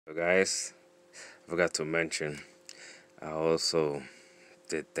So guys, I forgot to mention, I also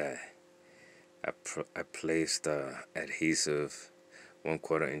did that. I placed adhesive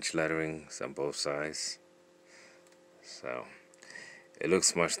 1/4 inch letterings on both sides. So it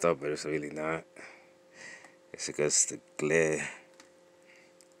looks smushed up, but it's really not. It's because the glare.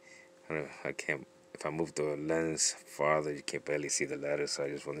 I can't. If I move the lens farther, you can barely see the letter. So I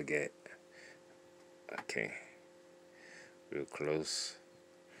just want to get okay real close.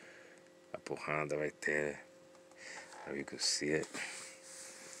 I put Honda right there. Now you can see it.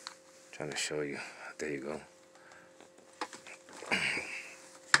 Trying to show you. There you go.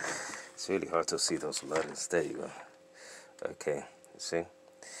 It's really hard to see those letters. There you go. Okay, you see?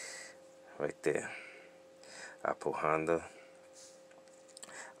 Right there. I put Honda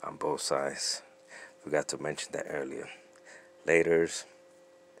on both sides. Forgot to mention that earlier. Laters.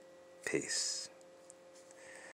 Peace.